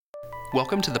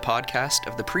Welcome to the podcast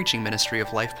of the preaching ministry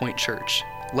of Life Point Church,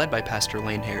 led by Pastor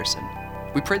Lane Harrison.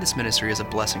 We pray this ministry is a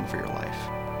blessing for your life.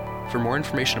 For more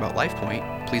information about Life Point,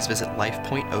 please visit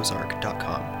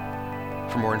lifepointozark.com.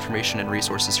 For more information and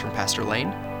resources from Pastor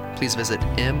Lane, please visit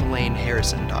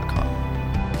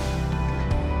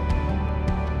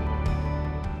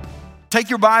mlaneharrison.com. Take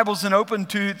your Bibles and open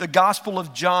to the Gospel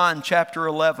of John, chapter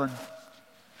 11.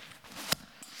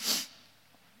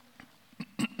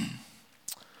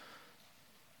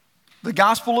 The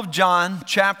Gospel of John,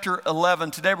 chapter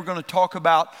 11. Today we're going to talk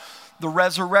about the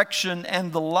resurrection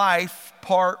and the life,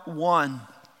 part 1.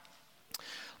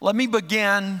 Let me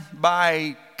begin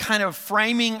by kind of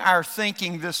framing our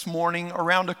thinking this morning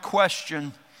around a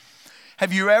question.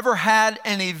 Have you ever had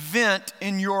an event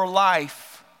in your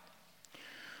life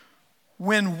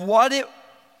when what it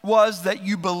was that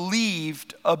you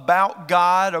believed about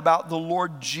God, about the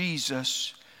Lord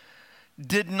Jesus,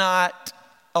 did not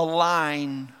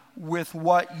align with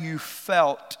what you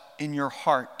felt in your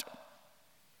heart?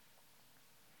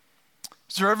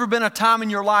 Has there ever been a time in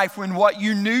your life when what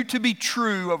you knew to be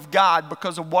true of God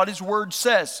because of what His Word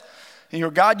says,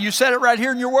 and God, you said it right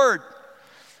here in your Word,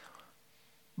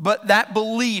 but that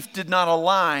belief did not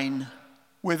align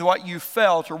with what you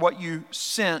felt or what you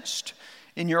sensed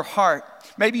in your heart?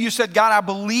 Maybe you said, God, I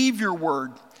believe your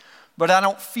Word, but I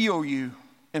don't feel you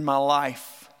in my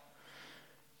life.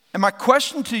 And my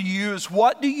question to you is,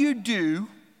 what do you do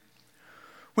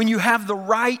when you have the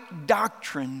right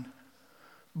doctrine,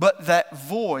 but that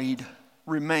void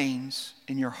remains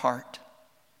in your heart?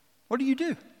 What do you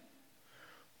do?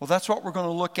 Well, that's what we're going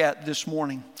to look at this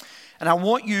morning. And I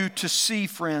want you to see,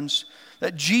 friends,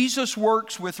 that Jesus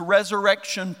works with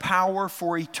resurrection power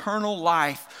for eternal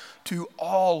life to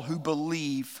all who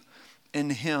believe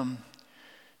in Him.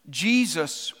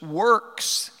 Jesus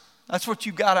works. That's what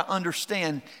you've got to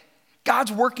understand.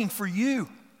 God's working for you.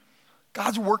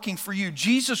 God's working for you.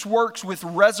 Jesus works with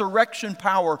resurrection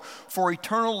power for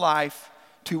eternal life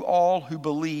to all who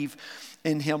believe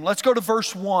in Him. Let's go to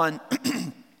verse 1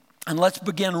 and let's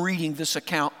begin reading this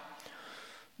account.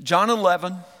 John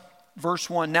 11,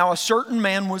 verse 1. Now a certain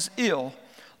man was ill,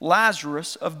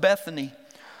 Lazarus of Bethany,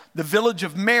 the village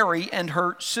of Mary and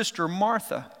her sister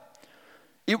Martha.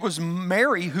 It was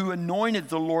Mary who anointed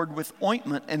the Lord with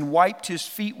ointment and wiped His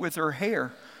feet with her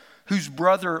hair, whose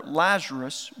brother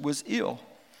Lazarus was ill.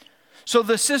 So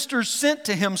the sisters sent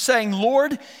to Him, saying,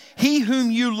 Lord, he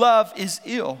whom you love is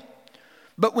ill.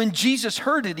 But when Jesus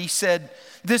heard it, He said,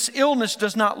 this illness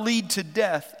does not lead to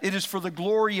death. It is for the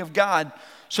glory of God,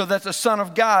 so that the Son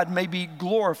of God may be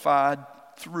glorified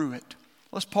through it.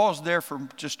 Let's pause there for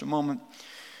just a moment.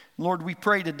 Lord, we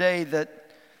pray today that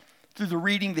through the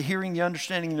reading, the hearing, the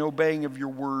understanding, and the obeying of your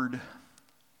word,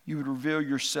 you would reveal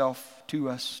yourself to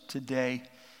us today.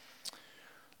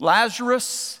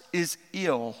 Lazarus is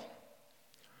ill.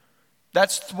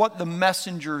 That's what the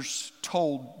messengers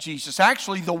told Jesus.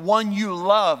 Actually, the one you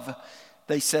love,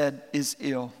 they said, is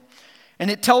ill.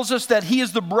 And it tells us that he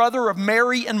is the brother of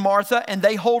Mary and Martha, and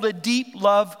they hold a deep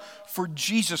love for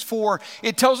Jesus. For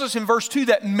it tells us in verse 2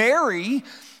 that Mary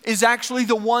is actually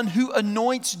the one who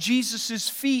anoints Jesus'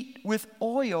 feet with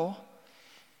oil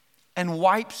and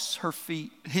wipes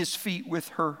his feet with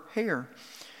her hair.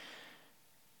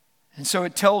 And so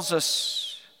it tells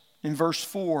us in verse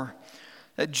 4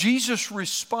 that Jesus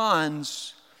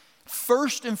responds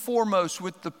first and foremost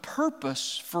with the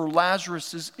purpose for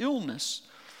Lazarus' illness,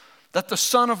 that the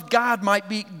Son of God might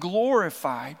be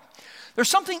glorified. There's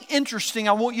something interesting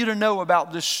I want you to know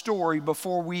about this story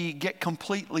before we get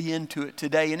completely into it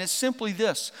today, and it's simply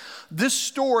this. This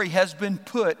story has been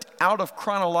put out of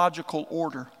chronological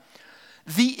order.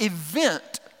 The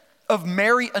event of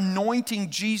Mary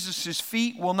anointing Jesus'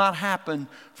 feet will not happen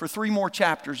for 3 more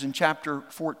chapters in chapter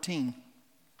 14.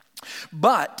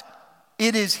 But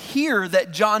it is here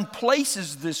that John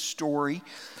places this story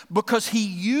because he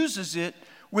uses it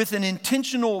with an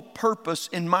intentional purpose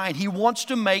in mind. He wants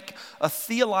to make a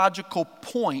theological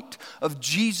point of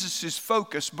Jesus'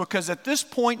 focus, because at this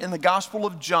point in the Gospel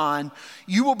of John,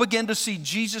 you will begin to see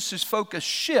Jesus' focus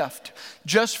shift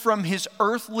just from His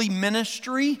earthly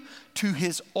ministry to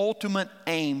His ultimate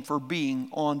aim for being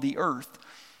on the earth.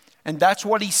 And that's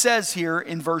what he says here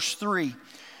in verse 3.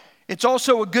 It's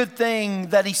also a good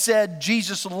thing that he said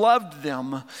Jesus loved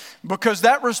them, because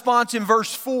that response in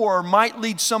verse 4 might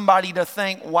lead somebody to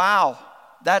think, wow,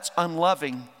 that's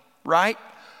unloving, right?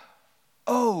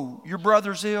 Oh, your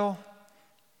brother's ill?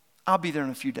 I'll be there in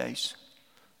a few days.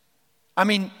 I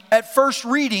mean, at first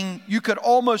reading, you could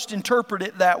almost interpret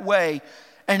it that way,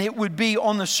 and it would be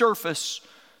on the surface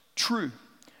true.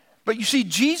 But you see,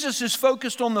 Jesus is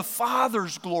focused on the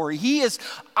Father's glory. He is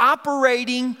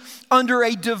operating under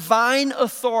a divine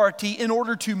authority in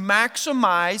order to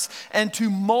maximize and to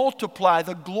multiply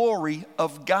the glory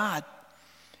of God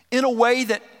in a way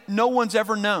that no one's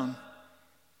ever known.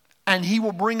 And He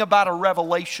will bring about a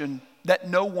revelation that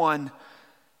no one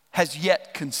has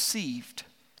yet conceived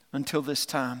until this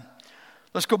time.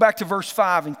 Let's go back to verse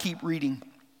 5 and keep reading.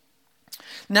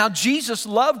 Now Jesus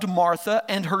loved Martha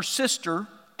and her sister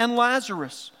and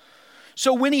Lazarus.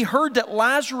 So when He heard that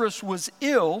Lazarus was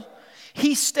ill,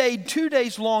 He stayed 2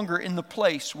 days longer in the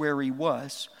place where he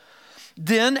was.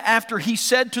 Then after He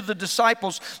said to the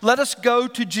disciples, "Let us go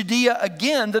to Judea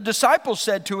again," the disciples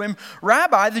said to Him,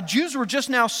 "Rabbi, the Jews were just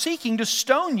now seeking to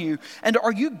stone you, and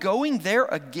are you going there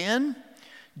again?"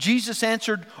 Jesus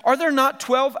answered, "Are there not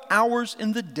 12 hours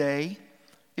in the day?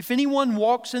 If anyone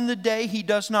walks in the day, he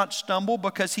does not stumble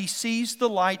because he sees the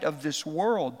light of this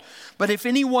world. But if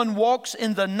anyone walks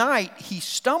in the night, he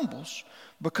stumbles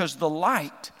because the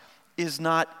light is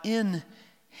not in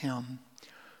him."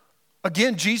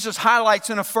 Again, Jesus highlights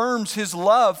and affirms His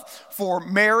love for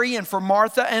Mary and for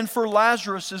Martha and for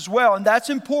Lazarus as well. And that's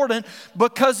important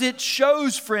because it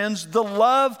shows, friends, the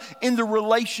love in the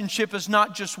relationship is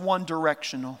not just one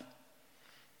directional.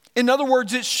 In other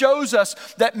words, it shows us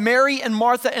that Mary and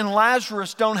Martha and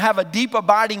Lazarus don't have a deep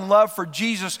abiding love for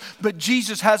Jesus, but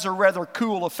Jesus has a rather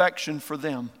cool affection for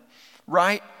them,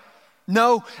 right?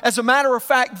 No, as a matter of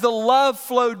fact, the love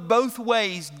flowed both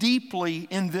ways deeply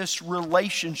in this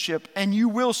relationship, and you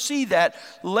will see that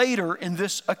later in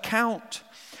this account.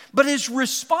 But His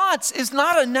response is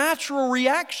not a natural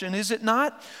reaction, is it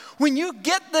not? When you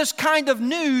get this kind of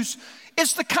news,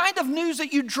 it's the kind of news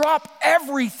that you drop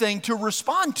everything to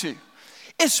respond to.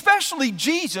 Especially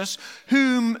Jesus,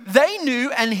 whom they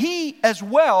knew, and He as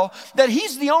well, that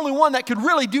He's the only one that could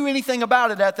really do anything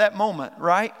about it at that moment,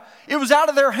 right? It was out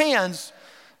of their hands.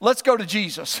 Let's go to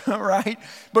Jesus, right?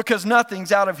 Because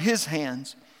nothing's out of His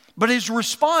hands. But His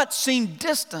response seemed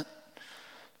distant,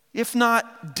 if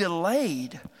not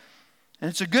delayed. And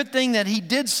it's a good thing that He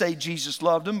did say Jesus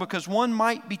loved him, because one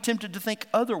might be tempted to think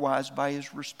otherwise by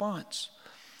His response.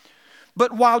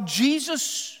 But while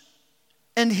Jesus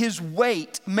and His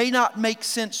wait may not make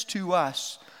sense to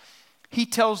us, He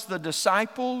tells the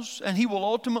disciples, and He will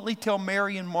ultimately tell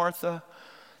Mary and Martha,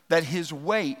 that His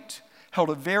wait held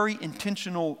a very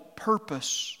intentional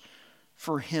purpose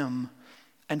for Him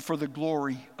and for the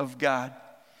glory of God.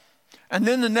 And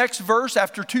then the next verse,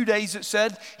 after 2 days, it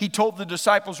said, He told the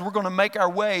disciples, "We're going to make our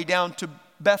way down to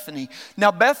Bethany."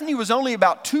 Now, Bethany was only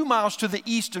about 2 miles to the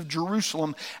east of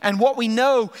Jerusalem. And what we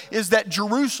know is that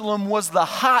Jerusalem was the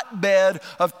hotbed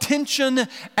of tension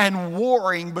and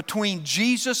warring between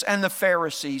Jesus and the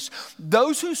Pharisees.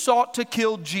 Those who sought to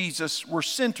kill Jesus were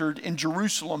centered in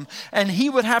Jerusalem. And He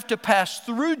would have to pass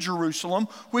through Jerusalem,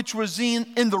 which was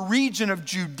in the region of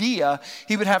Judea.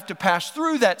 He would have to pass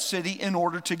through that city in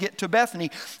order to get to Bethany.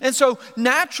 And so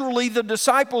naturally the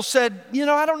disciples said,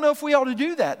 I don't know if we ought to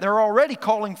do that. They're already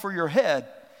calling for your head.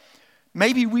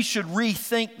 Maybe we should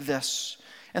rethink this.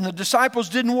 And the disciples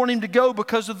didn't want Him to go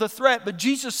because of the threat. But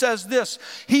Jesus says this: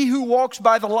 "He who walks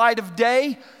by the light of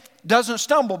day doesn't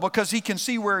stumble because he can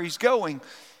see where he's going.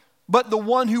 But the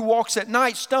one who walks at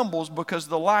night stumbles because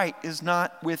the light is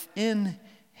not within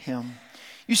him."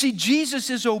 You see, Jesus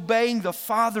is obeying the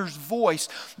Father's voice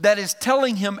that is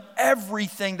telling Him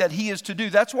everything that He is to do.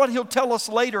 That's what He'll tell us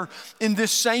later in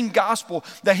this same gospel,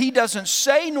 that He doesn't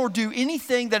say nor do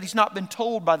anything that He's not been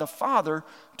told by the Father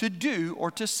to do or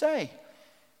to say.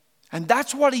 And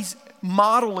that's what He's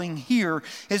modeling here,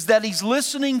 is that He's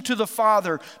listening to the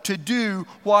Father to do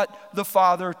what the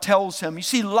Father tells Him. You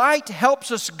see, light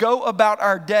helps us go about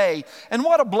our day, and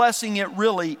what a blessing it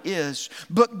really is.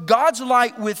 But God's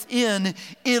light within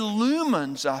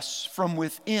illumines us from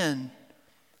within,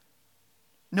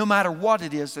 no matter what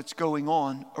it is that's going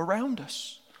on around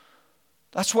us.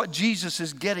 That's what Jesus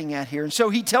is getting at here. And so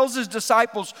He tells His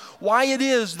disciples why it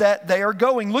is that they are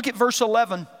going. Look at verse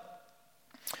 11.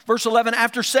 Verse 11,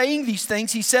 "After saying these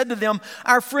things, He said to them,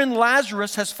 'Our friend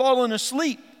Lazarus has fallen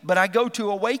asleep, but I go to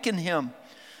awaken him.'"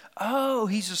 Oh,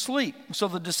 he's asleep. So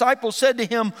the disciples said to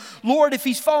Him, "Lord, if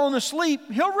he's fallen asleep,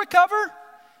 he'll recover."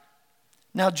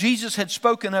 Now Jesus had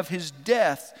spoken of his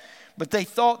death, but they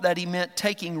thought that He meant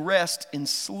taking rest in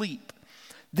sleep.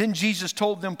 Then Jesus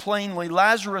told them plainly,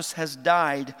 "Lazarus has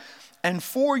died, and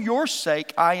for your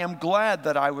sake I am glad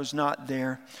that I was not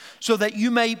there, so that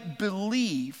you may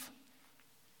believe.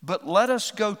 But let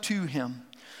us go to him."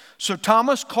 So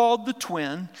Thomas, called the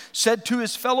twin, said to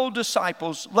his fellow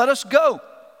disciples, "Let us go,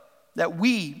 that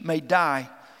we may die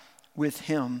with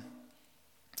him."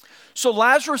 So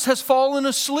Lazarus has fallen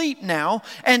asleep now,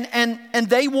 and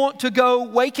they want to go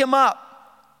wake him up.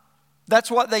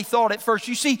 That's what they thought at first.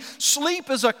 You see, sleep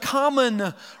is a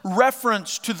common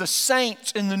reference to the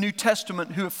saints in the New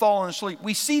Testament who have fallen asleep.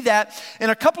 We see that in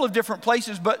a couple of different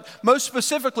places, but most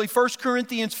specifically 1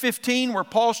 Corinthians 15, where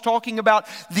Paul's talking about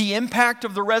the impact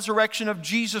of the resurrection of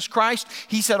Jesus Christ.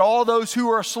 He said, all those who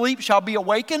are asleep shall be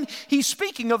awakened. He's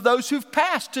speaking of those who've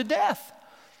passed to death.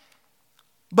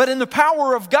 But in the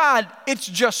power of God, it's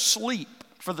just sleep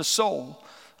for the soul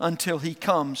until he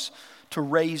comes to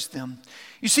raise them.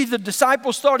 You see, the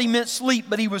disciples thought he meant sleep,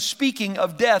 but he was speaking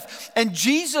of death. And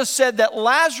Jesus said that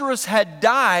Lazarus had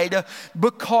died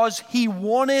because he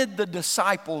wanted the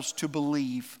disciples to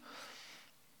believe.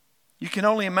 You can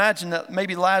only imagine that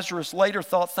maybe Lazarus later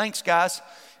thought, thanks guys,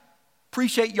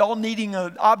 appreciate y'all needing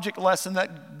an object lesson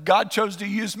that God chose to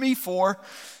use me for,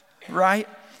 right?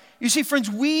 You see, friends,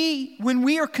 when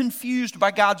we are confused by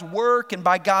God's work and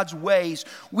by God's ways,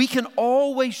 we can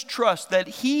always trust that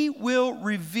He will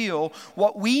reveal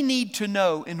what we need to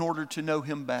know in order to know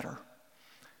Him better.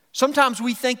 Sometimes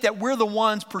we think that we're the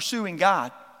ones pursuing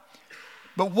God.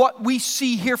 But what we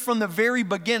see here from the very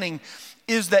beginning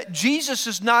is that Jesus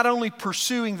is not only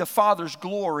pursuing the Father's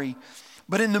glory,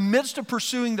 but in the midst of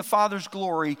pursuing the Father's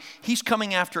glory, He's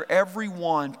coming after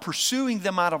everyone, pursuing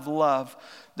them out of love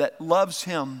that loves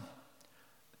Him,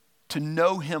 to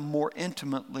know Him more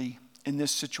intimately in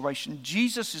this situation.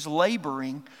 Jesus is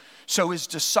laboring so His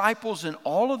disciples and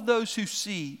all of those who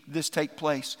see this take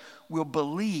place will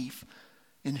believe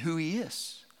in who He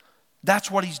is.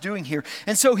 That's what He's doing here.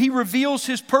 And so He reveals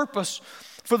His purpose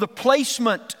for the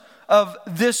placement of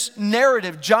this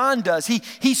narrative. John does.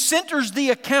 He centers the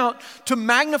account to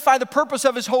magnify the purpose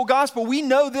of his whole gospel. We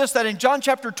know this, that in John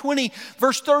chapter 20,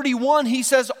 verse 31, he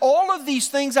says, all of these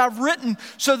things I've written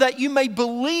so that you may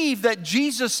believe that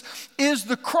Jesus is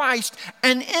the Christ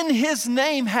and in His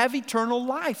name have eternal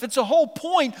life. It's a whole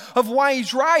point of why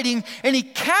he's writing, and he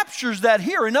captures that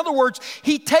here. In other words,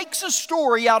 he takes a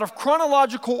story out of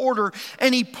chronological order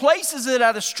and he places it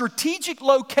at a strategic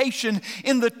location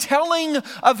in the telling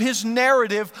of his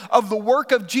narrative of the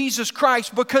work of Jesus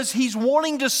Christ, because he's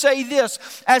wanting to say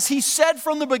this, as he said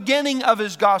from the beginning of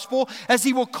his gospel, as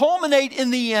he will culminate in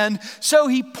the end, so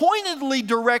he pointedly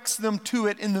directs them to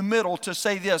it in the middle to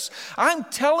say this. I'm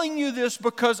telling you this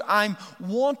because I'm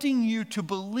wanting you to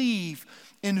believe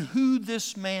in who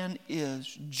this man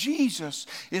is. Jesus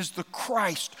is the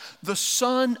Christ, the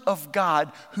Son of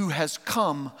God, who has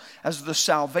come as the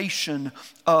salvation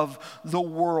of the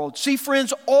world. See,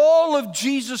 friends, all of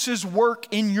Jesus' work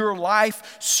in your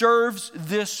life serves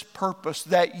this purpose,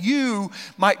 that you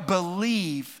might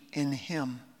believe in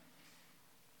Him.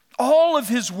 All of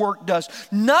His work does.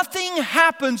 Nothing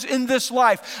happens in this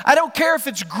life. I don't care if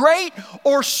it's great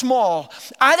or small.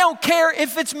 I don't care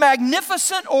if it's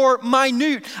magnificent or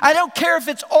minute. I don't care if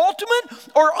it's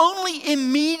ultimate or only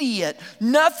immediate.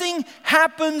 Nothing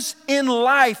happens in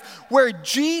life where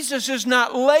Jesus is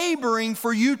not laboring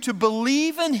for you to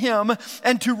believe in Him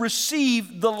and to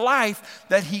receive the life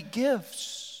that He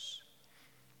gives.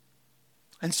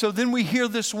 And so then we hear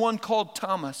this one called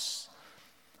Thomas.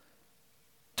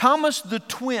 Thomas the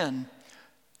twin,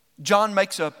 John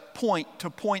makes a point to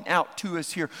point out to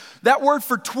us here. That word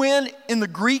for twin in the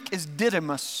Greek is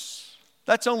Didymus.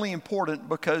 That's only important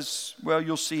because, well,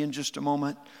 you'll see in just a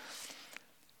moment.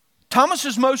 Thomas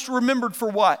is most remembered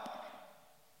for what?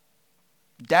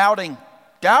 Doubting.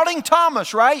 Doubting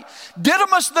Thomas, right?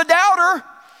 Didymus the doubter.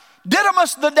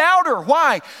 Didymus the doubter.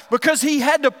 Why? Because he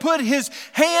had to put his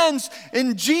hands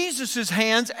in Jesus'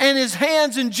 hands and his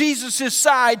hands in Jesus'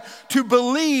 side to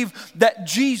believe that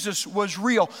Jesus was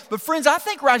real. But friends, I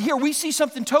think right here we see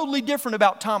something totally different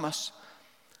about Thomas.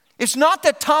 It's not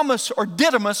that Thomas or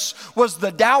Didymus was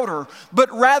the doubter,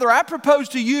 but rather I propose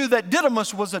to you that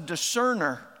Didymus was a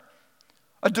discerner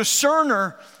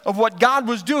of what God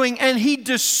was doing, and he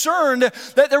discerned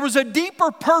that there was a deeper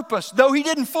purpose, though he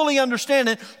didn't fully understand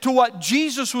it, to what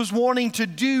Jesus was wanting to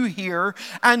do here.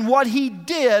 And what he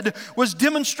did was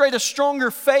demonstrate a stronger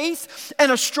faith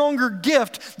and a stronger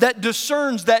gift that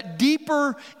discerns that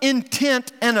deeper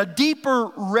intent and a deeper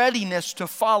readiness to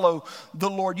follow the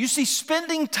Lord. You see,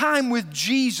 spending time with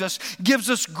Jesus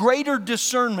gives us greater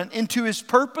discernment into His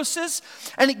purposes,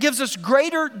 and it gives us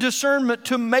greater discernment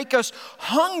to make us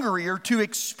hungrier to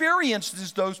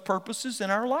experience those purposes in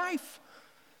our life.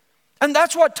 And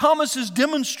that's what Thomas is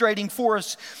demonstrating for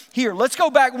us here. Let's go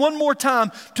back one more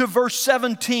time to verse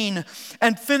 17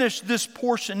 and finish this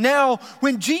portion. Now,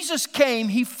 when Jesus came,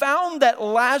 He found that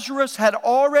Lazarus had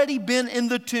already been in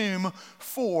the tomb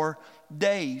 4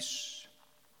 days.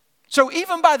 So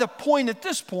even by the point at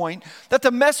this point that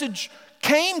the message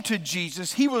came to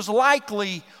Jesus, he was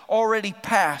likely already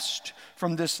passed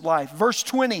from this life. Verse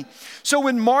 20, so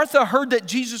when Martha heard that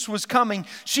Jesus was coming,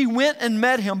 she went and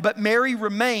met him, but Mary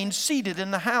remained seated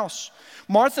in the house.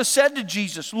 Martha said to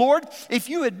Jesus, Lord, if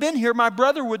you had been here, my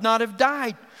brother would not have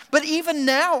died. But even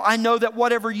now I know that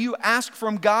whatever you ask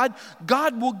from God,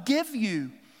 God will give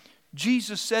you.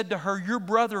 Jesus said to her, your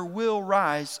brother will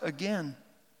rise again.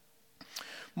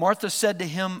 Martha said to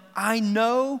him, I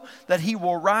know that he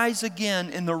will rise again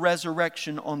in the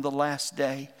resurrection on the last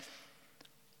day.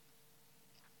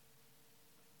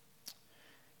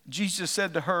 Jesus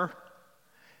said to her,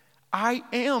 I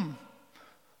am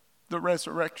the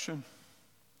resurrection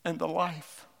and the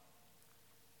life.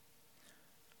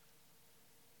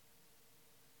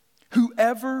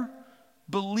 Whoever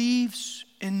believes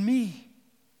in me,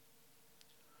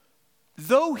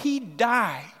 though he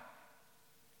die,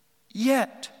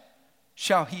 yet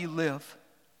shall he live.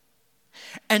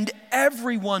 And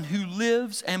everyone who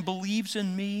lives and believes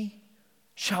in me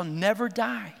shall never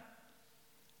die.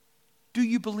 Do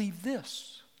you believe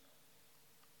this?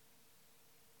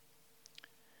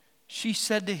 She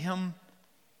said to him,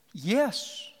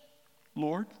 yes,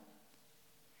 Lord.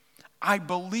 I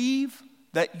believe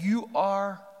that you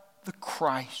are the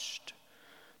Christ,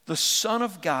 the Son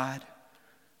of God,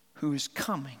 who is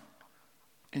coming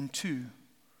into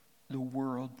the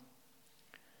world.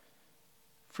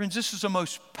 Friends, this is a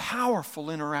most powerful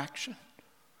interaction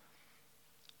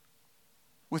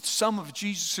with some of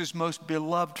Jesus' most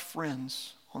beloved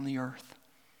friends on the earth.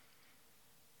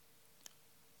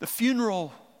 The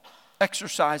funeral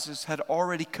exercises had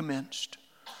already commenced.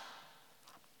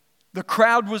 The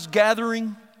crowd was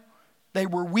gathering. They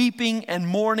were weeping and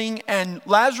mourning, and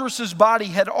Lazarus' body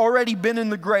had already been in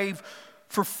the grave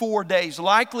for 4 days.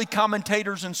 Likely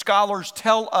commentators and scholars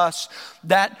tell us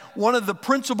that one of the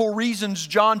principal reasons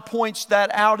John points that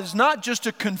out is not just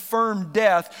to confirm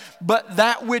death, but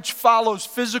that which follows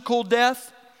physical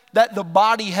death, that the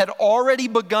body had already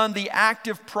begun the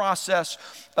active process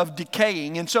of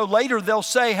decaying. And so later they'll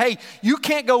say, hey, you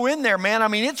can't go in there, man. I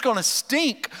mean, it's going to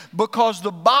stink because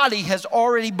the body has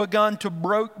already begun to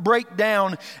break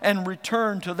down and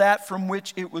return to that from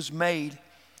which it was made.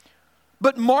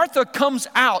 But Martha comes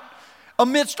out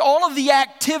amidst all of the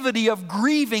activity of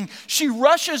grieving. She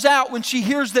rushes out when she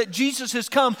hears that Jesus has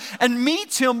come and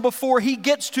meets him before he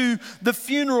gets to the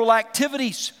funeral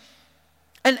activities.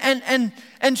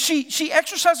 And she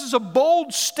exercises a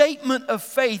bold statement of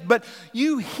faith, but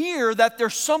you hear that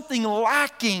there's something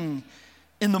lacking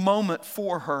in the moment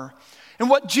for her. And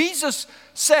what Jesus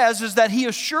says is that he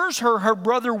assures her her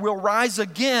brother will rise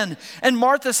again. And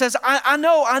Martha says, I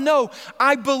know.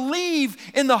 I believe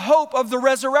in the hope of the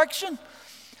resurrection.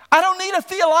 I don't need a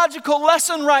theological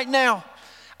lesson right now.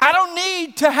 I don't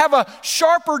need to have a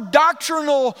sharper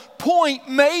doctrinal point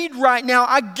made right now.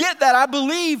 I get that. I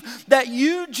believe that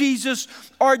you, Jesus,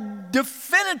 are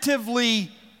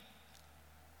definitively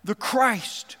the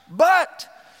Christ. But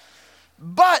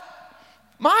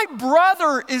my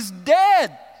brother is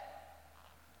dead.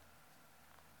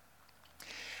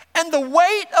 And the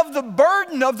weight of the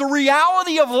burden of the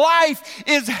reality of life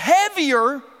is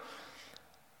heavier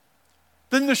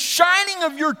than the shining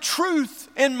of your truth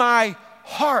in my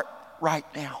heart right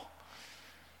now.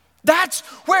 That's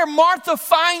where Martha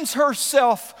finds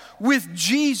herself with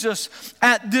Jesus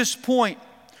at this point.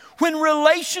 When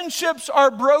relationships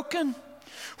are broken,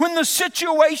 when the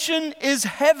situation is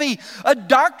heavy, a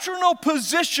doctrinal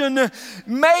position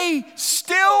may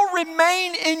still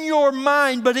remain in your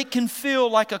mind, but it can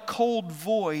feel like a cold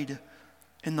void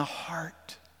in the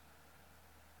heart.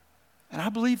 And I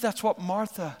believe that's what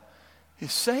Martha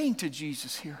is saying to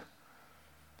Jesus here.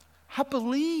 I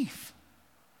believe.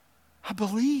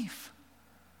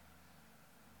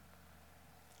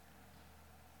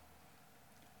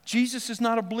 Jesus is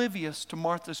not oblivious to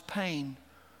Martha's pain,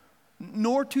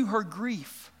 nor to her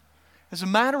grief. As a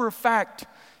matter of fact,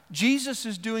 Jesus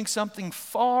is doing something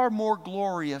far more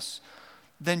glorious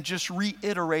than just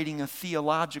reiterating a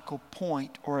theological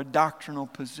point or a doctrinal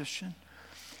position.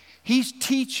 He's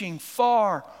teaching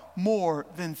far more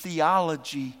than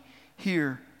theology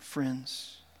here,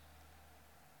 friends.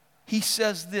 He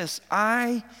says this,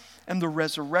 I am the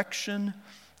resurrection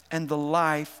and the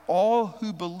life. All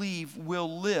who believe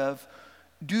will live.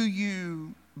 Do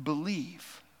you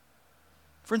believe?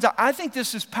 Friends, I think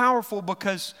this is powerful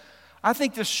because I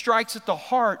think this strikes at the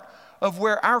heart of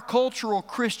where our cultural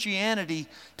Christianity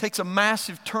takes a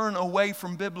massive turn away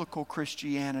from biblical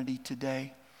Christianity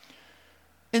today.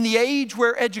 In the age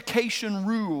where education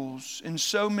rules in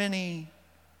so many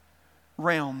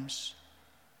realms,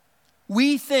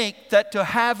 We think that to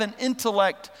have an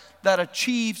intellect that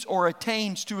achieves or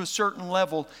attains to a certain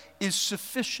level is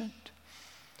sufficient.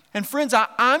 And friends,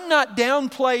 I'm not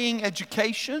downplaying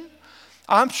education.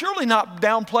 I'm surely not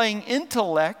downplaying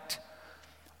intellect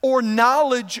or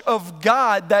knowledge of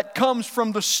God that comes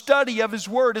from the study of His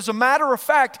Word. As a matter of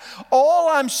fact, all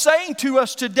I'm saying to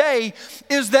us today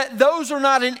is that those are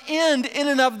not an end in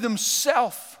and of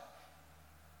themselves,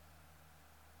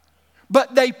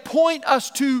 but they point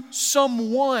us to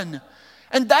someone.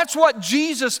 And that's what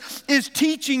Jesus is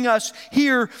teaching us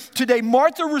here today.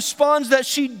 Martha responds that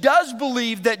she does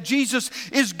believe that Jesus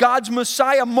is God's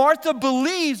Messiah. Martha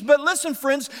believes, but listen,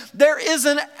 friends, there is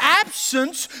an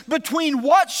absence between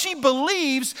what she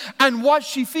believes and what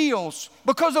she feels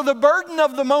because of the burden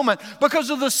of the moment, because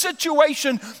of the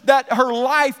situation that her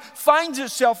life finds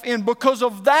itself in, because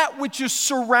of that which is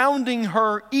surrounding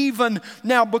her even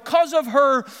now, because of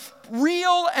her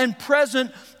real and present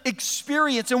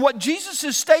experience. And what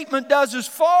Jesus' statement does is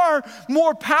far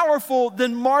more powerful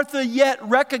than Martha yet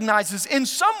recognizes. In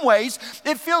some ways,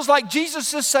 it feels like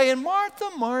Jesus is saying, Martha,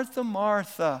 Martha,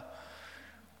 Martha.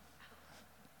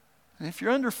 And if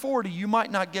you're under 40, you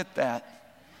might not get that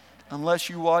unless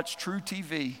you watch True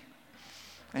TV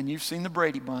and you've seen the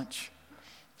Brady Bunch.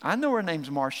 I know her name's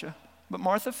Marcia, but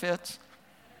Martha fits.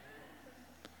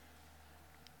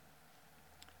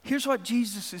 Here's what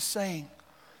Jesus is saying.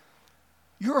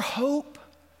 Your hope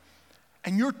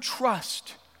and your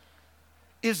trust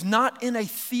is not in a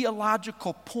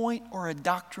theological point or a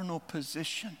doctrinal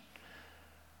position,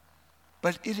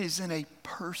 but it is in a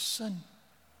person.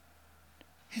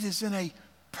 It is in a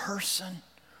person.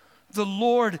 The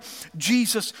Lord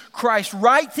Jesus Christ.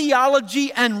 Right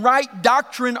theology and right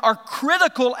doctrine are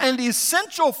critical and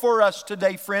essential for us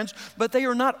today, friends, but they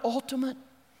are not ultimate.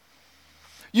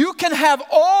 You can have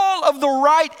all of the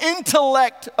right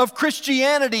intellect of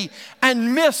Christianity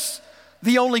and miss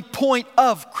the only point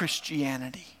of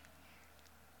Christianity.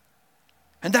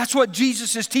 And that's what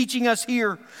Jesus is teaching us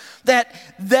here, that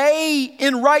they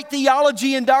in right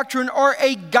theology and doctrine are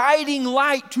a guiding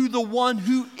light to the one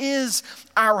who is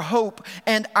our hope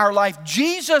and our life.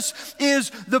 Jesus is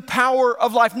the power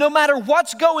of life. No matter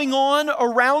what's going on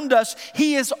around us,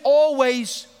 He is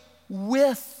always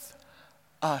with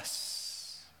us.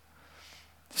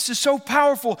 This is so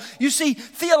powerful. You see,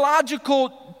 theological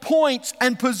points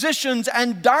and positions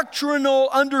and doctrinal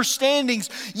understandings,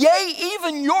 yea,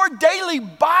 even your daily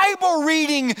Bible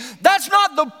reading, that's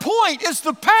not the point. It's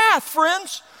the path,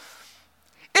 friends.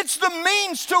 It's the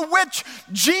means to which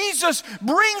Jesus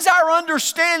brings our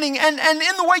understanding and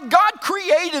in the way God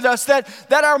created us, that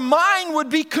our mind would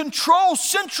be control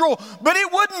central, but it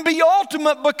wouldn't be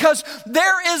ultimate, because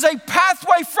there is a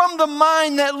pathway from the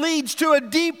mind that leads to a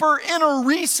deeper inner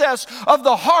recess of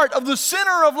the heart, of the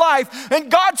center of life.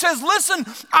 And God says, listen,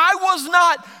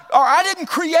 I didn't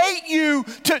create you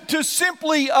to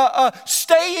simply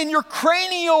stay in your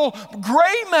cranial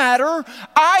gray matter.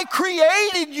 I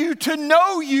created you to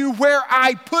know you where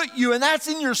I put you, and that's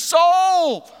in your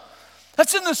soul.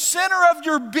 That's in the center of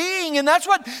your being, and that's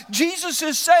what Jesus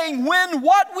is saying. When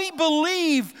what we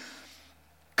believe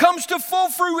comes to full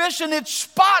fruition, it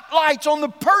spotlights on the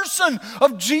person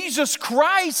of Jesus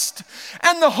Christ.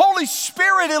 And the Holy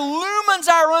Spirit illumines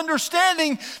our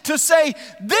understanding to say,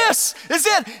 this is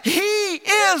it. He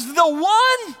is the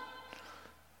one.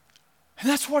 And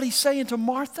that's what He's saying to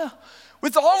Martha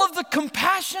with all of the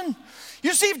compassion.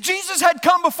 You see, if Jesus had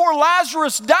come before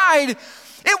Lazarus died,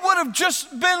 it would have just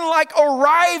been like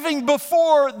arriving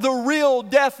before the real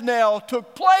death knell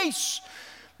took place.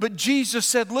 But Jesus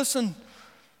said, listen,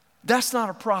 that's not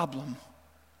a problem.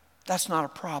 That's not a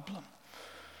problem.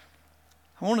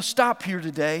 I want to stop here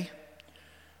today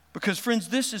because, friends,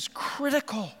 this is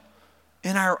critical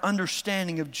in our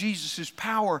understanding of Jesus'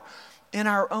 power in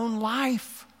our own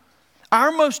life.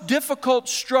 Our most difficult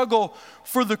struggle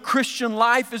for the Christian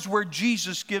life is where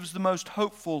Jesus gives the most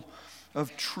hopeful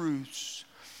of truths.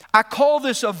 I call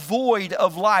this a void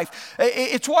of life.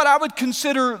 It's what I would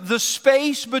consider the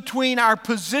space between our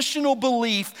positional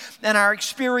belief and our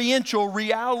experiential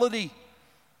reality.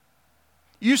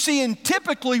 You see, and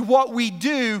typically what we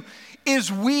do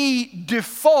is we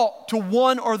default to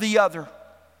one or the other.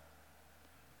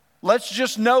 Let's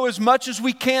just know as much as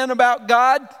we can about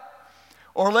God,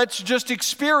 or let's just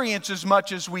experience as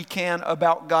much as we can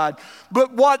about God.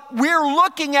 But what we're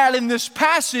looking at in this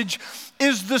passage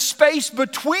is the space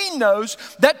between those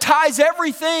that ties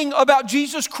everything about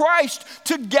Jesus Christ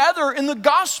together in the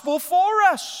gospel for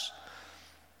us.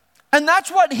 And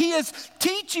that's what he is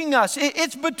teaching us.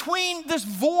 It's between, this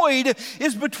void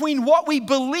is between what we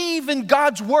believe in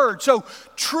God's word. So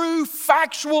true,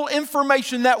 factual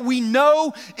information that we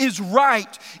know is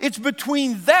right. It's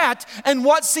between that and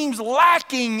what seems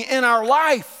lacking in our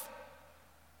life.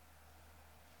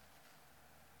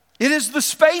 It is the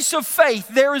space of faith.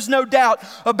 There is no doubt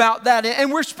about that.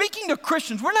 And we're speaking to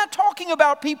Christians. We're not talking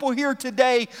about people here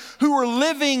today who are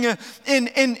living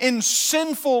in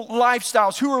sinful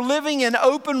lifestyles, who are living in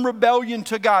open rebellion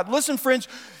to God. Listen, friends,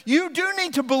 you do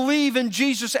need to believe in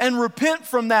Jesus and repent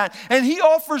from that. And he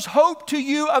offers hope to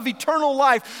you of eternal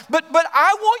life. But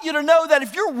I want you to know that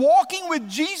if you're walking with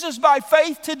Jesus by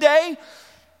faith today,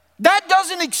 that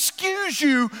doesn't excuse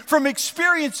you from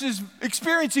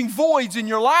experiencing voids in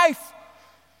your life.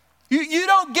 You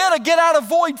don't get a get out of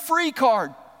void free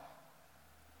card.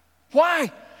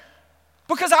 Why?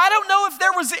 Because I don't know if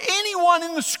there was anyone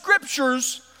in the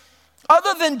scriptures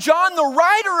other than John, the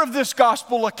writer of this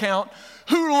gospel account,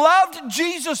 who loved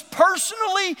Jesus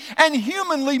personally and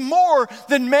humanly more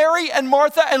than Mary and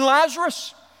Martha and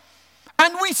Lazarus.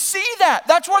 And we see that.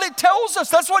 That's what it tells us.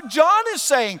 That's what John is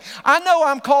saying. I know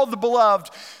I'm called the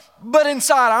beloved, but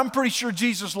inside I'm pretty sure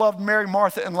Jesus loved Mary,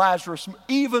 Martha, and Lazarus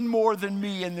even more than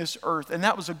me in this earth. And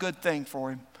that was a good thing for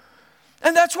him.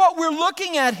 And that's what we're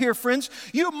looking at here, friends.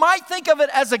 You might think of it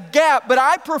as a gap, but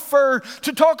I prefer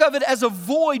to talk of it as a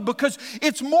void because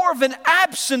it's more of an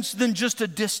absence than just a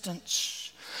distance.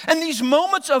 And these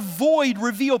moments of void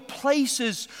reveal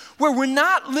places where we're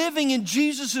not living in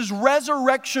Jesus'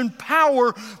 resurrection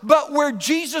power, but where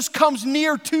Jesus comes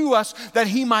near to us that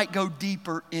he might go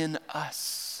deeper in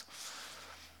us.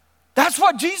 That's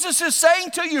what Jesus is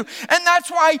saying to you. And that's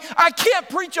why I can't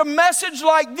preach a message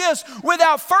like this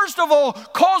without first of all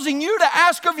causing you to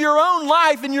ask of your own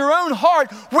life and your own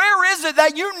heart, where is it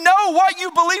that you know what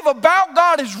you believe about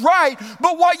God is right,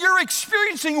 but what you're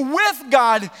experiencing with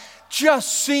God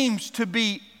just seems to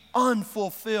be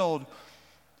unfulfilled,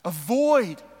 a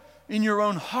void in your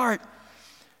own heart.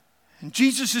 And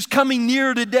Jesus is coming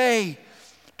near today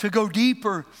to go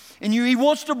deeper in you. He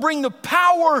wants to bring the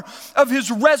power of his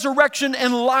resurrection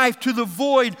and life to the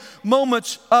void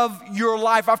moments of your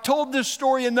life. I've told this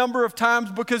story a number of times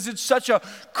because it's such a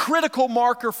critical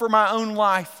marker for my own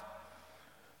life.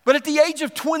 But at the age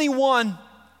of 21,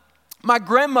 my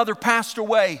grandmother passed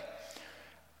away.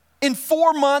 In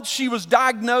 4 months, she was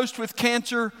diagnosed with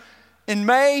cancer. In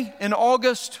May and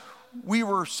August, we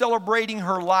were celebrating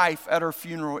her life at her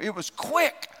funeral. It was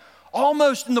quick,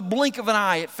 almost in the blink of an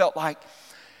eye, it felt like.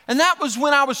 And that was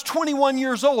when I was 21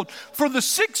 years old. For the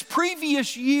 6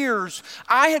 previous years,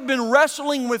 I had been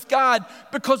wrestling with God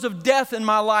because of death in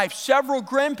my life. Several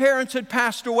grandparents had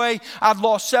passed away. I'd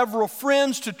lost several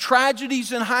friends to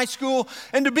tragedies in high school.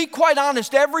 And to be quite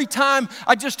honest, every time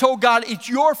I just told God, it's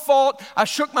your fault. I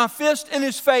shook my fist in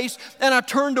his face and I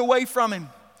turned away from him.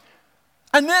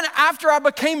 And then after I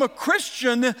became a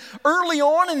Christian, early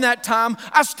on in that time,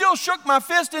 I still shook my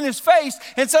fist in his face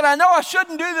and said, I know I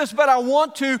shouldn't do this, but I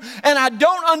want to. And I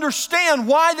don't understand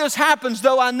why this happens,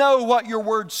 though I know what your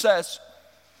word says.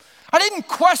 I didn't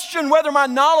question whether my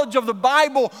knowledge of the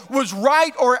Bible was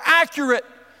right or accurate,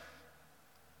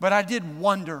 but I did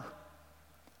wonder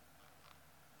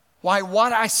why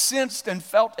what I sensed and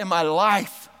felt in my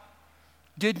life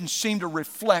didn't seem to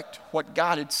reflect what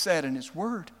God had said in his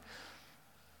word.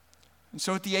 And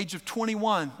so at the age of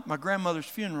 21, my grandmother's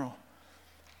funeral,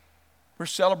 we're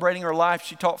celebrating her life.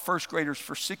 She taught first graders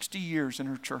for 60 years in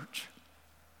her church.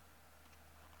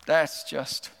 That's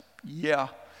just, yeah.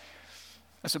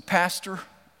 As a pastor,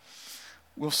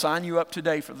 we'll sign you up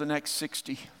today for the next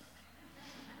 60.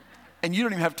 And you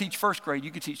don't even have to teach first grade.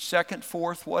 You could teach second,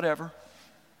 fourth, whatever.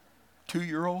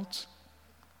 2-year-olds.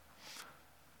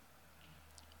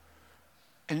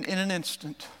 And in an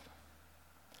instant,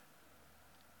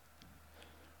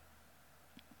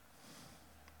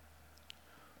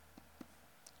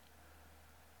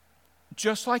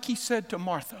 just like he said to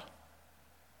Martha,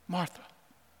 Martha,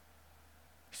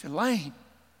 he said, Lane,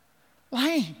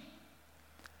 I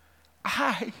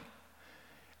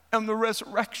am the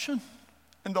resurrection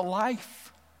and the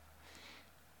life.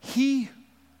 He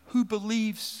who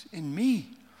believes in me,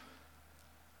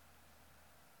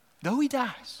 though he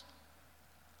dies,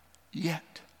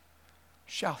 yet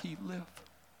shall he live.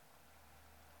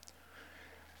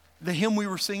 The hymn we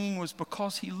were singing was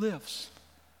Because He Lives.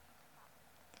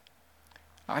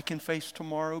 I can face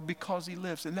tomorrow because he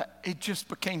lives. And that, it just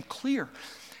became clear.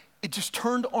 It just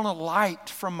turned on a light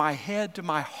from my head to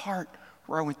my heart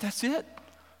where I went, that's it.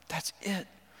 That's it.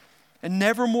 And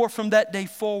never more from that day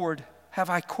forward have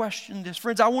I questioned this.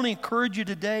 Friends, I want to encourage you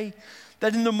today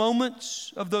that in the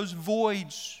moments of those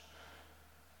voids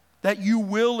that you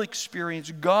will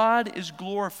experience. God is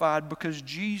glorified because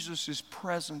Jesus'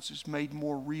 presence is made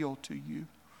more real to you.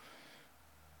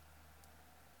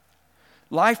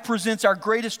 Life presents our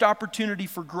greatest opportunity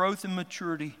for growth and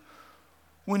maturity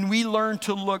when we learn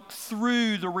to look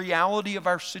through the reality of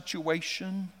our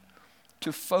situation,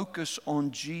 to focus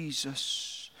on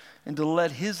Jesus, and to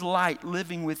let His light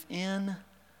living within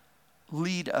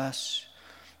lead us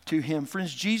to Him.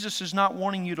 Friends, Jesus is not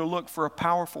wanting you to look for a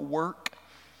powerful work.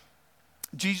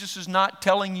 Jesus is not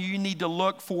telling you need to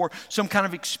look for some kind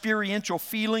of experiential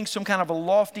feeling, some kind of a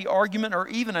lofty argument, or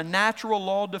even a natural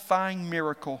law-defying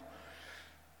miracle.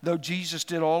 Though Jesus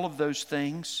did all of those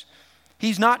things,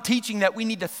 He's not teaching that we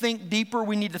need to think deeper,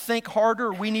 we need to think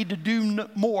harder, we need to do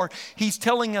more. He's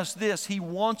telling us this: He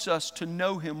wants us to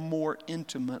know Him more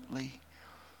intimately.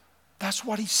 That's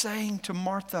what He's saying to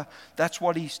Martha. That's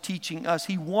what He's teaching us.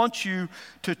 He wants you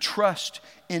to trust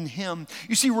in Him.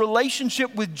 You see,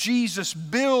 relationship with Jesus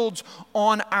builds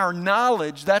on our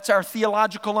knowledge. That's our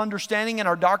theological understanding and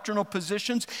our doctrinal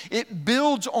positions. It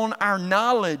builds on our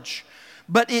knowledge.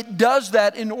 But it does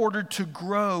that in order to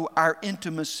grow our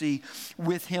intimacy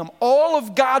with Him. All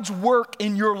of God's work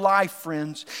in your life,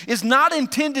 friends, is not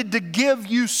intended to give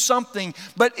you something,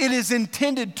 but it is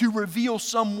intended to reveal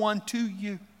someone to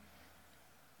you.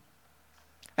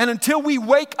 And until we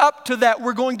wake up to that,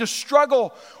 we're going to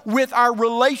struggle with our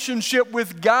relationship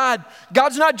with God.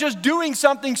 God's not just doing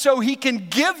something so He can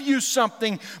give you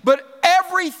something, but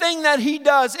everything that He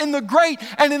does, in the great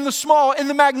and in the small, in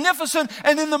the magnificent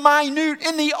and in the minute,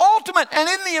 in the ultimate and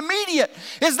in the immediate,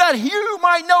 is that you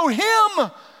might know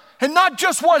Him and not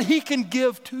just what He can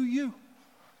give to you.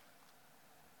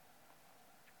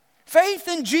 Faith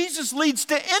in Jesus leads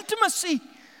to intimacy.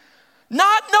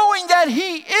 Not knowing that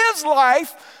He is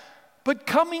life, but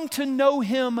coming to know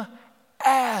Him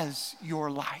as your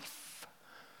life.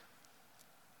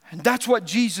 And that's what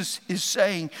Jesus is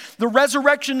saying. The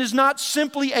resurrection is not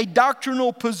simply a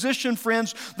doctrinal position,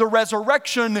 friends. The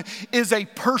resurrection is a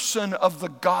person of the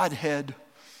Godhead.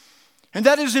 And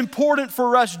that is important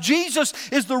for us. Jesus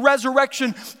is the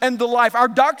resurrection and the life. Our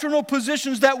doctrinal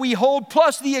positions that we hold,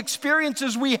 plus the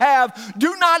experiences we have,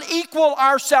 do not equal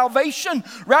our salvation.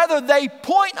 Rather, they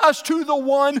point us to the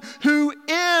one who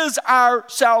is our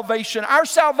salvation. Our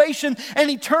salvation and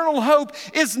eternal hope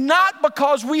is not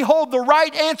because we hold the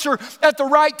right answer at the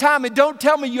right time. And don't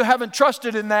tell me you haven't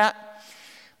trusted in that.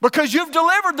 Because you've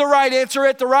delivered the right answer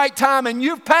at the right time and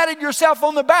you've patted yourself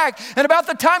on the back. And about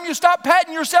the time you stop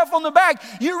patting yourself on the back,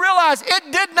 you realize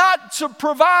it did not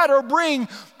provide or bring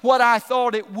what I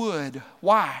thought it would.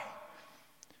 Why?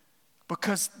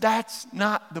 Because that's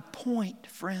not the point,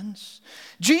 friends.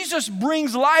 Jesus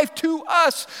brings life to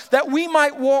us that we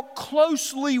might walk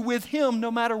closely with Him no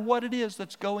matter what it is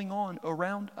that's going on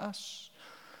around us.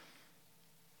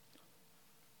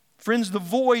 Friends, the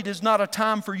void is not a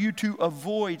time for you to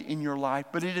avoid in your life,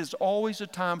 but it is always a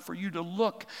time for you to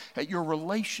look at your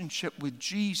relationship with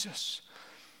Jesus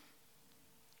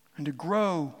and to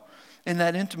grow in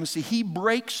that intimacy. He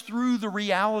breaks through the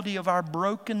reality of our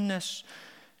brokenness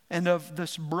and of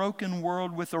this broken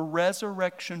world with a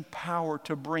resurrection power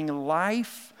to bring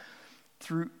life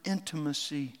through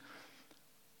intimacy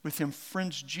with Him.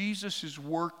 Friends, Jesus is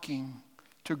working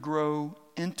to grow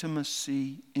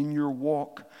intimacy in your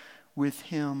walk with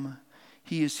Him.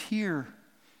 He is here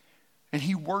and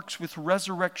He works with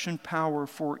resurrection power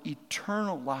for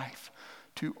eternal life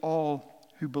to all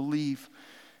who believe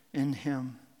in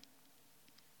Him.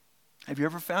 Have you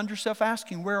ever found yourself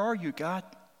asking, where are you, God?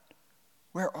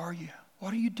 Where are you?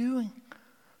 What are you doing?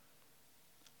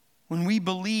 When we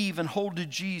believe and hold to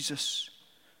Jesus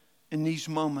in these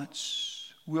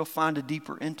moments, we'll find a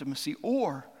deeper intimacy,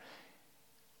 or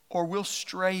we'll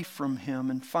stray from Him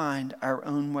and find our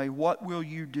own way. What will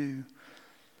you do?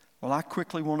 Well, I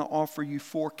quickly want to offer you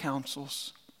 4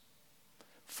 counsels.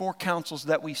 4 counsels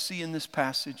that we see in this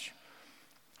passage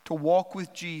to walk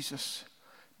with Jesus,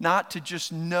 not to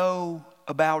just know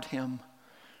about Him,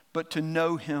 but to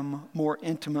know Him more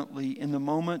intimately in the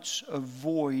moments of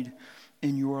void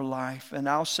in your life. And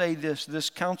I'll say this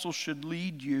counsel should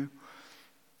lead you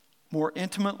more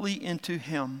intimately into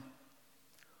Him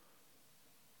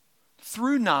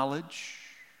through knowledge,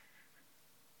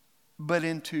 but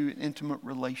into an intimate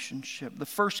relationship. The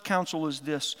first counsel is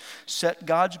this: set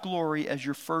God's glory as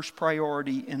your first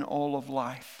priority in all of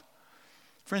life.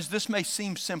 Friends, this may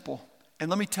seem simple, and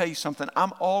let me tell you something.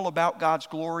 I'm all about God's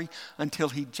glory until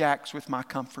He jacks with my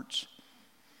comforts.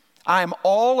 I am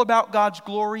all about God's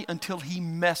glory until He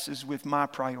messes with my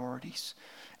priorities.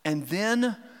 And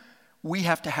then we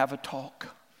have to have a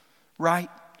talk, right?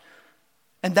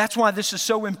 And that's why this is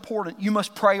so important. You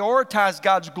must prioritize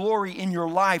God's glory in your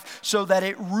life so that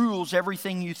it rules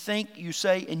everything you think, you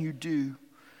say, and you do.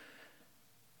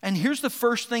 And here's the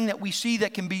first thing that we see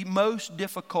that can be most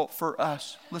difficult for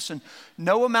us. Listen,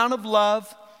 no amount of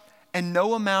love and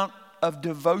no amount of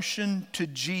devotion to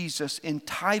Jesus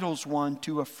entitles one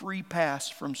to a free pass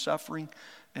from suffering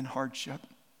and hardship.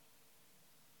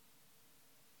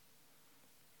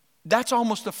 That's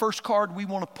almost the first card we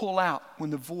want to pull out when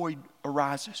the void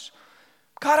arises.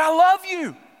 God, I love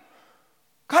you.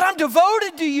 God, I'm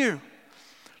devoted to you.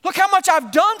 Look how much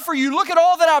I've done for you. Look at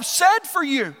all that I've said for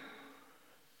you.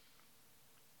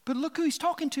 But look who he's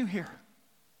talking to here.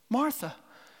 Martha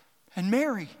and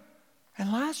Mary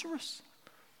and Lazarus.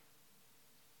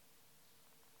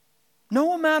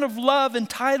 No amount of love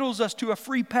entitles us to a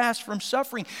free pass from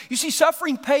suffering. You see,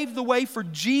 suffering paved the way for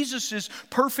Jesus'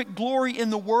 perfect glory in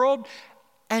the world,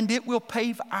 and it will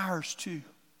pave ours too.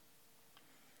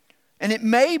 And it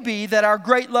may be that our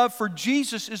great love for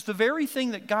Jesus is the very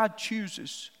thing that God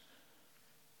chooses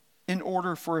in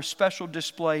order for a special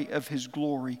display of His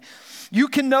glory. You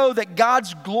can know that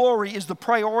God's glory is the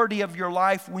priority of your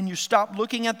life when you stop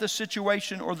looking at the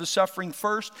situation or the suffering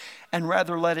first and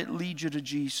rather let it lead you to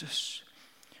Jesus.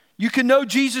 You can know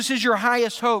Jesus is your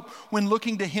highest hope when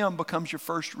looking to Him becomes your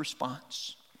first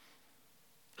response.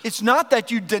 It's not that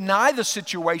you deny the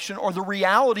situation or the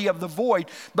reality of the void,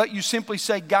 but you simply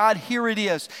say, God, here it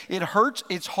is. It hurts,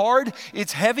 it's hard,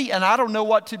 it's heavy, and I don't know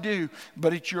what to do,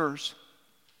 but it's yours.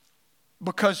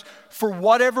 Because for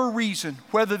whatever reason,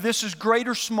 whether this is great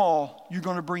or small, you're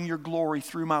going to bring your glory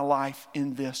through my life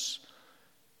in this.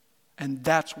 And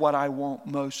that's what I want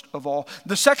most of all.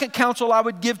 The second counsel I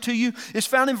would give to you is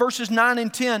found in verses 9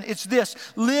 and 10. It's this: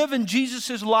 live in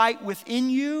Jesus' light within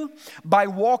you by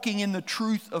walking in the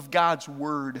truth of God's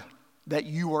word that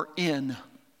you are in.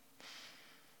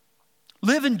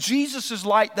 Live in Jesus'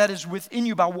 light that is within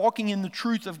you by walking in the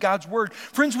truth of God's word.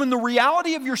 Friends, when the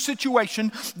reality of your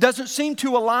situation doesn't seem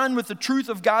to align with the truth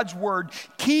of God's word,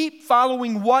 keep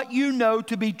following what you know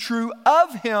to be true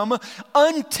of Him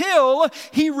until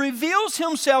He reveals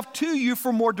Himself to you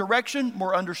for more direction,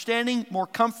 more understanding, more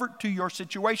comfort to your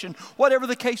situation, whatever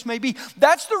the case may be.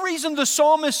 That's the reason the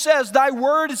psalmist says, thy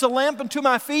word is a lamp unto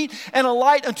my feet and a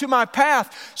light unto my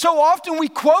path. So often we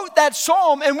quote that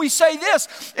psalm and we say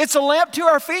this: it's a lamp to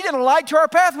our feet and a light to our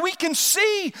path. We can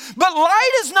see, but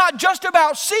light is not just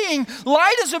about seeing.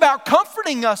 Light is about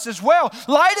comforting us as well.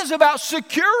 Light is about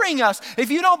securing us.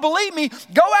 If you don't believe me,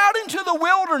 go out into the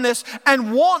wilderness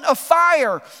and want a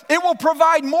fire. It will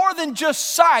provide more than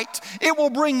just sight. It will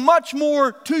bring much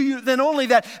more to you than only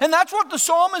that. And that's what the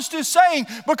psalmist is saying,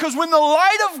 because when the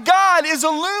light of God is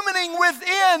illumining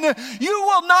within, you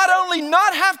will not only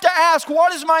not have to ask,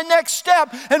 what is my next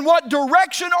step and what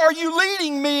direction are you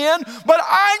leading me in, but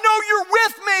I know you're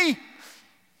with me.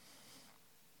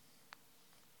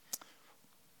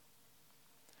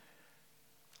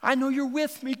 I know you're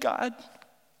with me, God.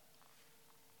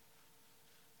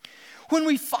 When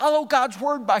we follow God's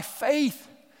word by faith,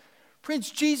 friends,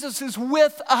 Jesus is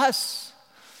with us.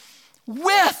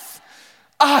 With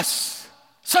us.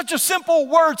 Such a simple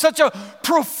word, such a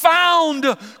profound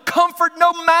comfort,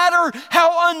 no matter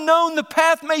how unknown the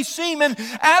path may seem. And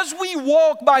as we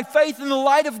walk by faith in the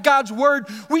light of God's word,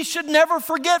 we should never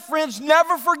forget, friends,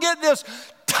 never forget this: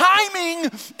 timing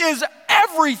is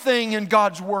everything in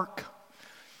God's work.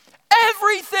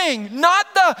 Everything, not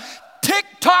the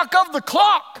tick-tock of the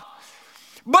clock,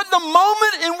 but the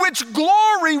moment in which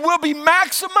glory will be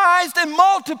maximized and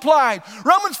multiplied.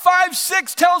 Romans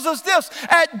 5:6 tells us this: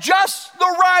 at just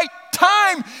the right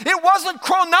time. It wasn't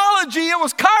chronology, it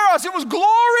was kairos, it was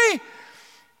glory.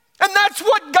 And that's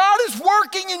what God is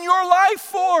working in your life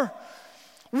for.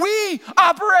 We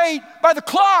operate by the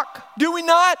clock, do we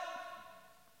not?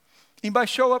 Anybody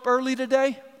show up early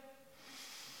today?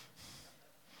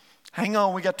 Hang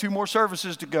on, we got 2 more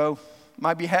services to go.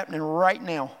 Might be happening right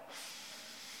now.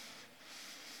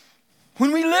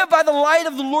 When we live by the light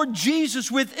of the Lord Jesus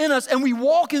within us and we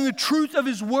walk in the truth of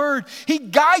His word, He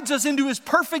guides us into His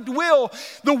perfect will,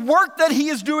 the work that He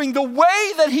is doing, the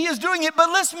way that He is doing it. But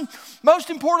listen,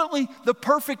 most importantly, the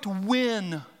perfect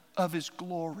win of His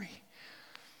glory.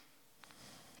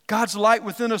 God's light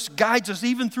within us guides us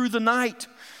even through the night.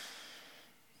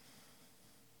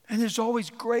 And is always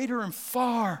greater and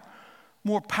far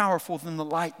more powerful than the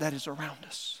light that is around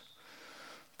us.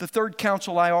 The third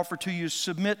counsel I offer to you is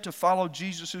submit to follow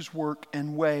Jesus' work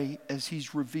and way as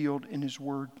He's revealed in His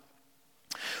word.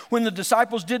 When the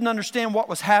disciples didn't understand what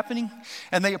was happening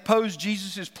and they opposed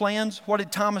Jesus' plans, what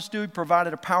did Thomas do? He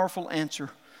provided a powerful answer.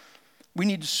 We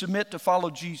need to submit to follow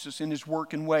Jesus in His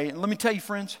work and way. And let me tell you,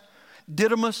 friends,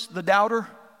 Didymus the doubter,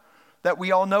 that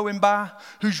we all know him by,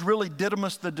 who's really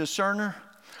Didymus the discerner,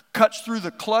 cuts through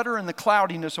the clutter and the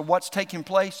cloudiness of what's taking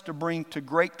place to bring to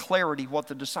great clarity what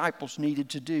the disciples needed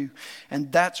to do. And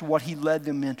that's what he led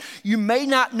them in. You may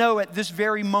not know at this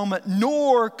very moment,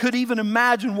 nor could even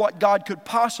imagine what God could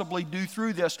possibly do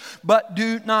through this. But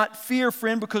do not fear,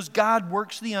 friend, because God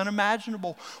works the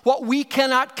unimaginable. What we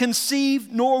cannot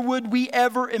conceive, nor would we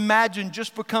ever imagine,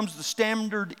 just becomes the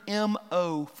standard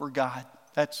MO for God.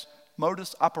 That's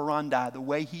modus operandi, the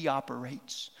way he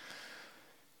operates.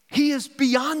 He is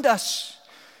beyond us,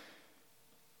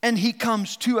 and he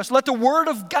comes to us. Let the word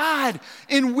of God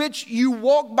in which you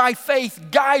walk by faith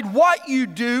guide what you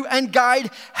do and guide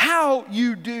how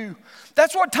you do.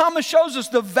 That's what Thomas shows us,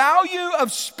 the value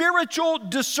of spiritual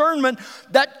discernment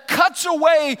that cuts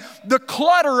away the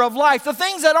clutter of life. The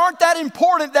things that aren't that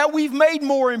important that we've made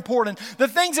more important. The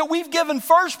things that we've given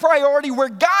first priority where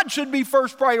God should be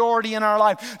first priority in our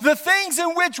life. The things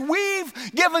in which we've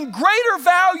given greater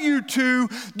value to,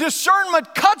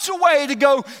 discernment cuts away to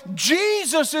go,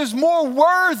 Jesus is more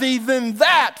worthy than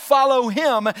that. Follow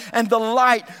him and the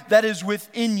light that is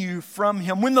within you from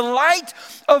him. When the light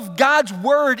of God's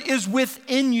word is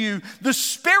within you, the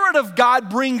Spirit of God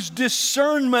brings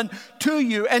discernment to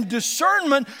you, and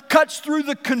discernment cuts through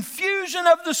the confusion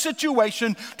of the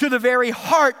situation to the very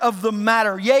heart of the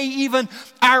matter, yea, even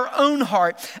our own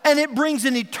heart, and it brings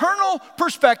an eternal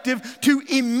perspective to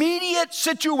immediate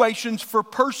situations for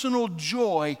personal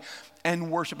joy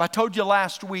and worship. I told you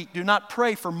last week, do not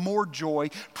pray for more joy,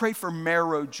 pray for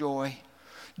marrow joy.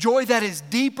 Joy that is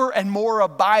deeper and more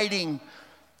abiding,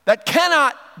 that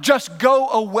cannot just go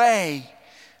away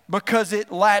because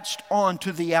it latched on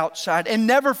to the outside. And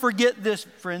never forget this,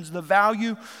 friends, the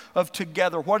value of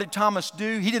together. What did Thomas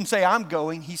do? He didn't say, I'm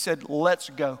going. He said, let's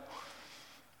go.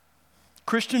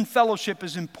 Christian fellowship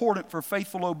is important for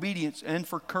faithful obedience and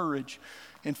for courage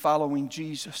in following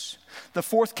Jesus. The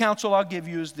fourth counsel I'll give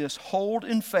you is this: hold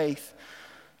in faith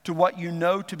to what you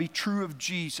know to be true of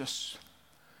Jesus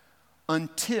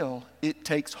until it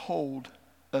takes hold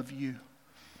of you.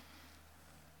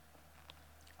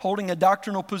 Holding a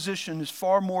doctrinal position is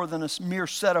far more than a mere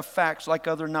set of facts like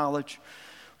other knowledge.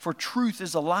 For truth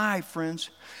is alive, friends.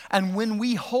 And when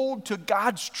we hold to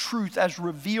God's truth as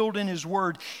revealed in his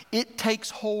word, it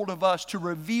takes hold of us to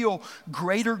reveal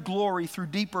greater glory through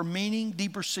deeper meaning,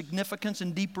 deeper significance,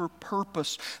 and deeper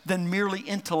purpose than merely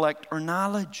intellect or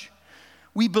knowledge.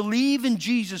 We believe in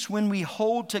Jesus when we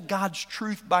hold to God's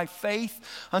truth by faith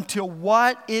until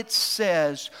what it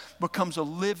says becomes a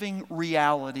living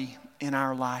reality in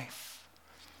our life.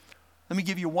 Let me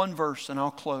give you one verse and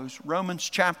I'll close. Romans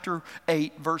chapter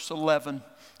 8, verse 11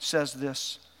 says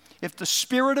this: if the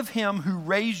spirit of him who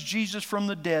raised Jesus from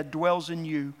the dead dwells in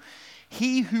you,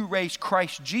 he who raised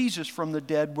Christ Jesus from the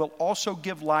dead will also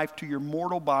give life to your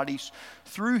mortal bodies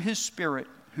through his Spirit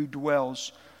who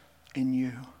dwells in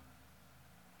you.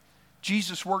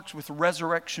 Jesus works with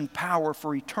resurrection power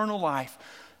for eternal life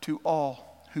to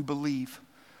all who believe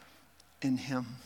in him.